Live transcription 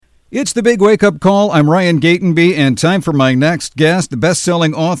It's the Big Wake Up Call. I'm Ryan Gatenby, and time for my next guest, the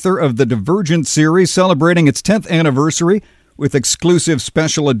best-selling author of the Divergent series, celebrating its 10th anniversary with exclusive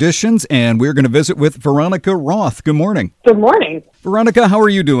special editions, and we're going to visit with Veronica Roth. Good morning. Good morning. Veronica, how are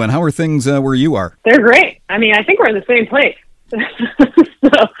you doing? How are things where you are? They're great. I mean, I think we're in the same place.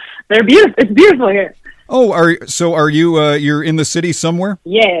 So they're beautiful. It's beautiful here. Oh, are you you're in the city somewhere?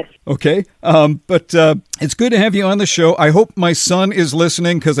 Yes. Okay. But it's good to have you on the show. I hope my son is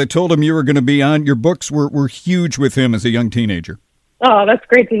listening because I told him you were going to be on. Your books were huge with him as a young teenager. Oh, that's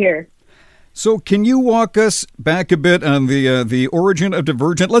great to hear. So can you walk us back a bit on the origin of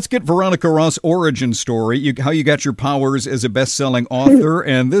Divergent? Let's get Veronica Roth's origin story, how you got your powers as a best-selling author.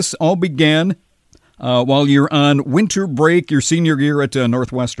 And this all began while you're on winter break, your senior year at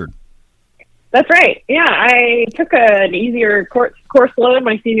Northwestern. That's right. Yeah, I took an easier course load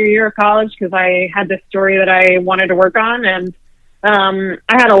my senior year of college because I had this story that I wanted to work on. And I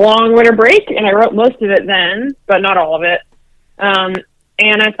had a long winter break, and I wrote most of it then, but not all of it. And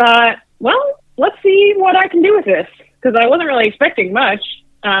I thought, well, let's see what I can do with this, because I wasn't really expecting much.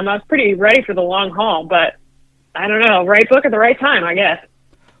 I was pretty ready for the long haul, but I don't know, right book at the right time, I guess.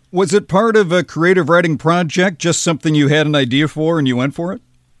 Was it part of a creative writing project, just something you had an idea for and you went for it?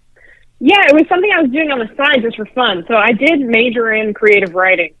 Yeah, it was something I was doing on the side just for fun. So I did major in creative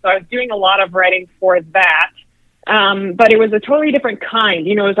writing, so I was doing a lot of writing for that. But it was a totally different kind.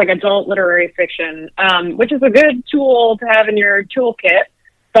 You know, it was like adult literary fiction, which is a good tool to have in your toolkit.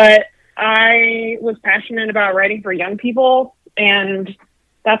 But I was passionate about writing for young people, and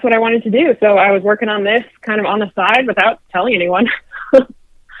that's what I wanted to do. So I was working on this kind of on the side without telling anyone.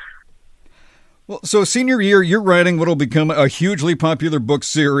 Well, so senior year, you're writing what will become a hugely popular book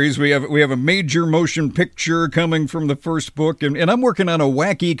series. We have a major motion picture coming from the first book, and I'm working on a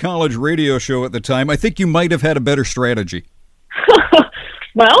wacky college radio show at the time. I think you might have had a better strategy.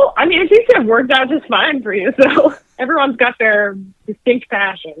 Well, I mean, it seems to have worked out just fine for you. So everyone's got their distinct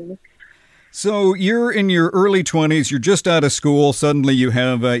passions. So you're in your early 20s. You're just out of school. Suddenly you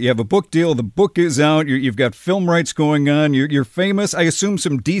have a book deal. The book is out. You've got film rights going on. You're famous. I assume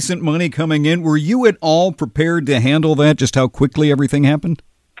some decent money coming in. Were you at all prepared to handle that? Just how quickly everything happened?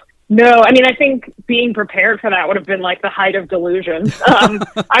 No, I mean, I think being prepared for that would have been like the height of delusion.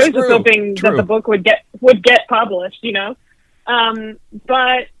 I was just hoping that the book would get published, you know.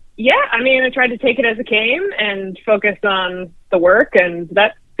 But yeah, I mean, I tried to take it as it came and focus on the work, and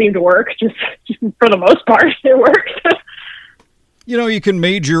that seemed to work. Just for the most part, it worked. You know, you can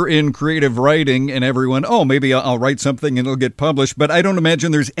major in creative writing, and everyone, maybe I'll write something and it'll get published. But I don't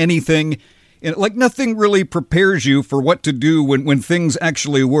imagine there's anything, like nothing really prepares you for what to do when things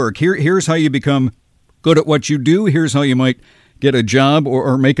actually work. Here's how you become good at what you do. Here's how you might get a job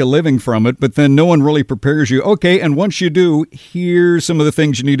or make a living from it. But then no one really prepares you. Okay, and once you do, here's some of the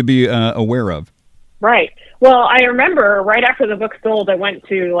things you need to be aware of. Right. Well, I remember right after the book sold, I went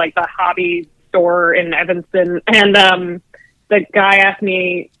to like the hobby store in Evanston, and the guy asked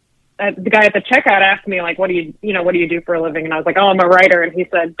me, the guy at the checkout asked me, like, what do you do for a living? And I was like, I'm a writer. And he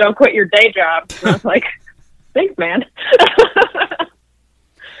said, don't quit your day job. And I was like, thanks, man.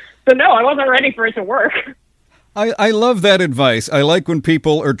 So no, I wasn't ready for it to work. I love that advice. I like when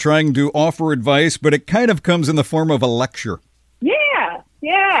people are trying to offer advice, but it kind of comes in the form of a lecture.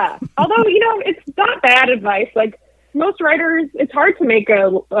 Yeah. Although, you know, it's not bad advice. Like most writers, it's hard to make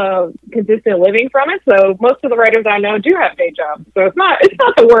a consistent living from it. So most of the writers I know do have day jobs. So it's not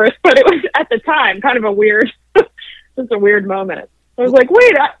the worst, but it was at the time kind of a weird, just a weird moment. I was like,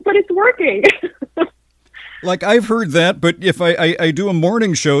 wait, but it's working. Like I've heard that, but if I do a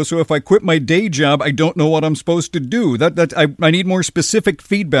morning show, so if I quit my day job, I don't know what I'm supposed to do. I need more specific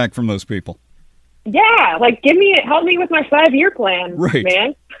feedback from those people. Yeah, like help me with my 5-year plan, right,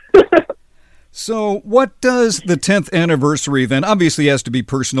 man. So what does the 10th anniversary then? Obviously has to be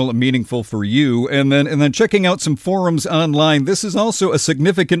personal and meaningful for you, and then checking out some forums online. This is also a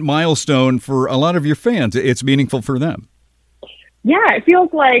significant milestone for a lot of your fans. It's meaningful for them. Yeah, it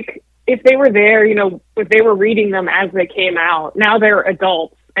feels like if they were there, you know, if they were reading them as they came out, now they're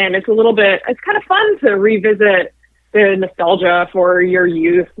adults, and it's kind of fun to revisit the nostalgia for your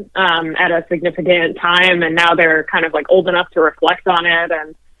youth at a significant time, and now they're kind of like old enough to reflect on it.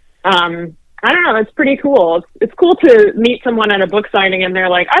 And I don't know, it's pretty cool. It's cool to meet someone at a book signing and they're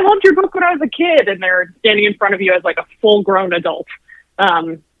like, I loved your book when I was a kid, and they're standing in front of you as like a full-grown adult.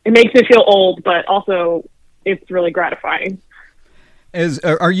 It makes me feel old, but also it's really gratifying.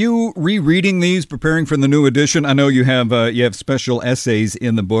 Are you rereading these, preparing for the new edition? I know you have special essays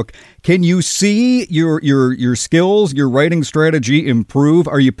in the book. Can you see your skills, your writing strategy improve?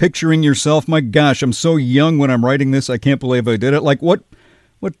 Are you picturing yourself? My gosh, I'm so young when I'm writing this. I can't believe I did it. Like what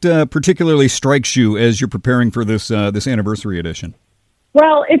What particularly strikes you as you're preparing for this anniversary edition?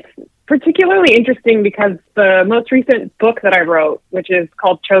 Well, it's particularly interesting because the most recent book that I wrote, which is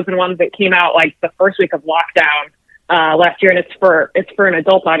called Chosen Ones, that came out like the first week of lockdown last year, and it's for an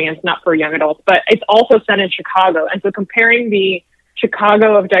adult audience, not for young adults, but it's also set in Chicago. And so comparing the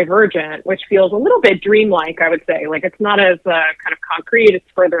Chicago of Divergent, which feels a little bit dreamlike, I would say, like it's not as kind of concrete, it's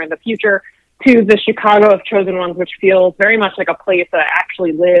further in the future, to the Chicago of Chosen Ones, which feels very much like a place that I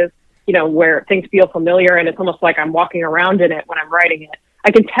actually live, you know, where things feel familiar, and it's almost like I'm walking around in it when I'm writing it.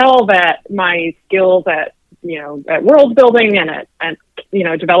 I can tell that my skills at world building and at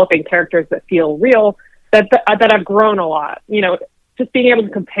developing characters that feel real, that I've grown a lot. You know, just being able to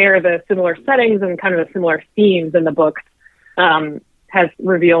compare the similar settings and kind of the similar themes in the books has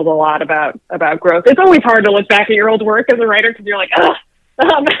revealed a lot about growth. It's always hard to look back at your old work as a writer because you're like,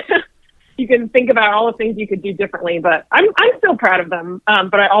 you can think about all the things you could do differently, but I'm still proud of them.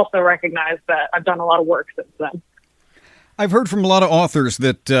 But I also recognize that I've done a lot of work since then. I've heard from a lot of authors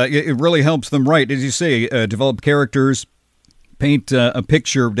that it really helps them write, as you say, develop characters, paint a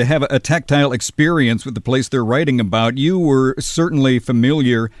picture, to have a tactile experience with the place they're writing about. You were certainly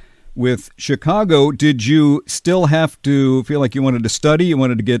familiar with Chicago. Did you still have to feel like you wanted to study? You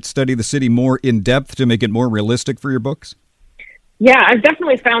wanted to study the city more in depth to make it more realistic for your books? Yeah, I've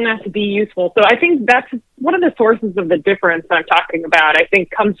definitely found that to be useful. So I think that's one of the sources of the difference I'm talking about, I think,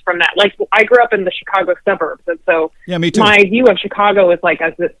 comes from that. Like, I grew up in the Chicago suburbs, and so me too. My view of Chicago is like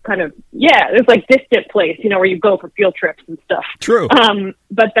as this kind of, it's like distant place, you know, where you go for field trips and stuff. True.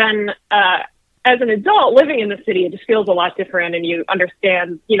 But then as an adult living in the city, it just feels a lot different, and you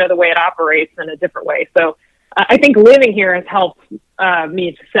understand, you know, the way it operates in a different way. So I think living here has helped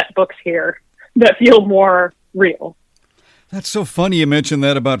me to set books here that feel more real. That's so funny you mentioned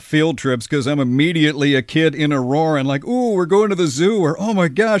that about field trips, because I'm immediately a kid in Aurora and like, ooh, we're going to the zoo, or oh my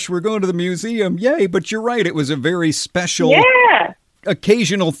gosh, we're going to the museum. Yay. But you're right. It was a very special,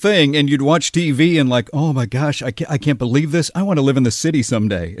 occasional thing. And you'd watch TV and like, oh my gosh, I can't believe this. I want to live in the city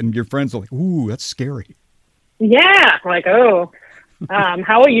someday. And your friends are like, ooh, that's scary. Yeah. Like,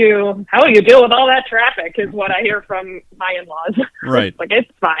 how will you deal with all that traffic is what I hear from my in-laws. Right. Like, it's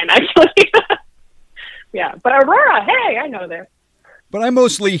fine, actually. Yeah, but Aurora, hey, I know there. But I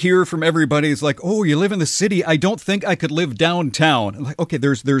mostly hear from everybody, it's like, oh, you live in the city. I don't think I could live downtown. I'm like, okay,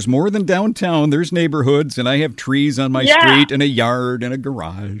 there's more than downtown. There's neighborhoods, and I have trees on my street and a yard and a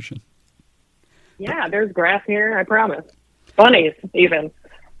garage. Yeah, there's grass here, I promise. Bunnies, even.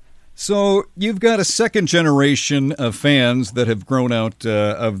 So you've got a second generation of fans that have grown out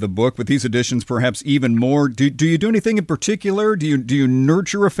of the book with these editions, perhaps even more. Do you do anything in particular? Do you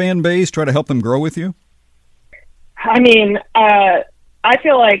nurture a fan base, try to help them grow with you? I mean, I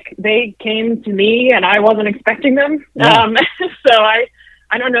feel like they came to me and I wasn't expecting them. Yeah. So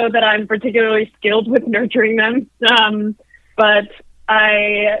I don't know that I'm particularly skilled with nurturing them. But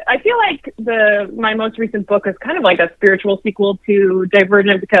I feel like my most recent book is kind of like a spiritual sequel to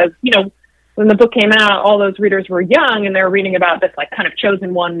Divergent, because, you know, when the book came out, all those readers were young and they were reading about this like kind of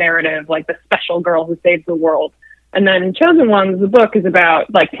chosen one narrative, like the special girl who saves the world. And then Chosen Ones, the book, is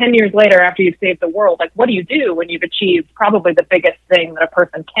about like 10 years later after you've saved the world. Like, what do you do when you've achieved probably the biggest thing that a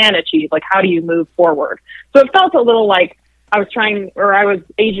person can achieve? Like, how do you move forward? So it felt a little like I was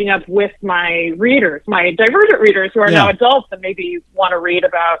aging up with my readers, my Divergent readers who are now adults and maybe want to read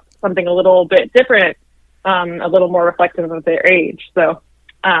about something a little bit different, a little more reflective of their age. So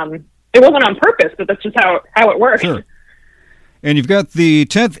it wasn't on purpose, but that's just how it works. Sure. And you've got the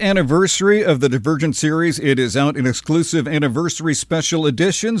 10th anniversary of the Divergent series. It is out in exclusive anniversary special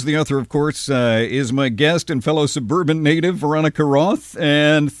editions. The author, of course, is my guest and fellow suburban native, Veronica Roth.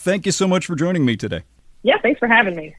 And thank you so much for joining me today. Yeah, thanks for having me.